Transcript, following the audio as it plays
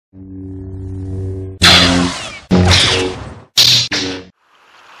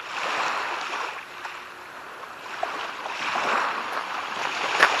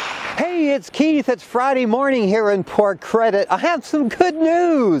it's Keith. It's Friday morning here in Port Credit. I have some good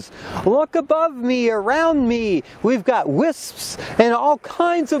news. Look above me, around me. We've got wisps and all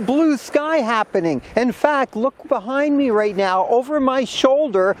kinds of blue sky happening. In fact, look behind me right now, over my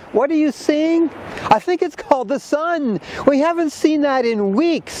shoulder. What are you seeing? I think it's called the sun. We haven't seen that in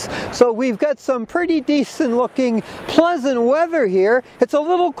weeks. So we've got some pretty decent looking, pleasant weather here. It's a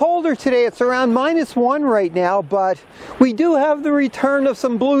little colder today. It's around -1 right now, but we do have the return of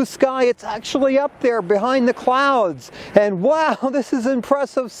some blue sky. It's actually up there behind the clouds. And wow, this is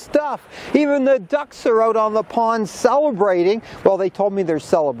impressive stuff. Even the ducks are out on the pond celebrating. Well, they told me they're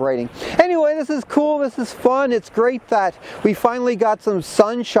celebrating. Anyway, this is cool. This is fun. It's great that we finally got some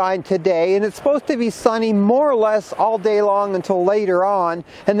sunshine today, and it's supposed to be sunny more or less all day long until later on,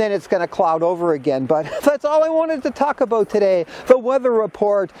 and then it's going to cloud over again. But that's all I wanted to talk about today. The weather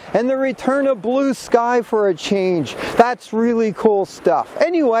report and the return of blue sky for a change. That's really cool stuff.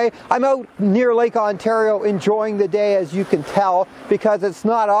 Anyway, I'm out near Lake Ontario enjoying the day, as you can tell, because it's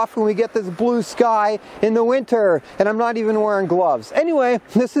not often we get this blue sky in the winter, and I'm not even wearing gloves. Anyway,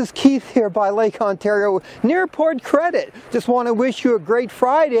 this is Keith here by Lake Ontario near Port Credit. Just want to wish you a great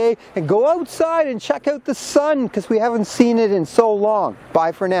Friday and go outside and check out the sun because we haven't seen it in so long.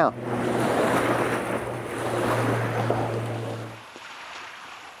 Bye for now.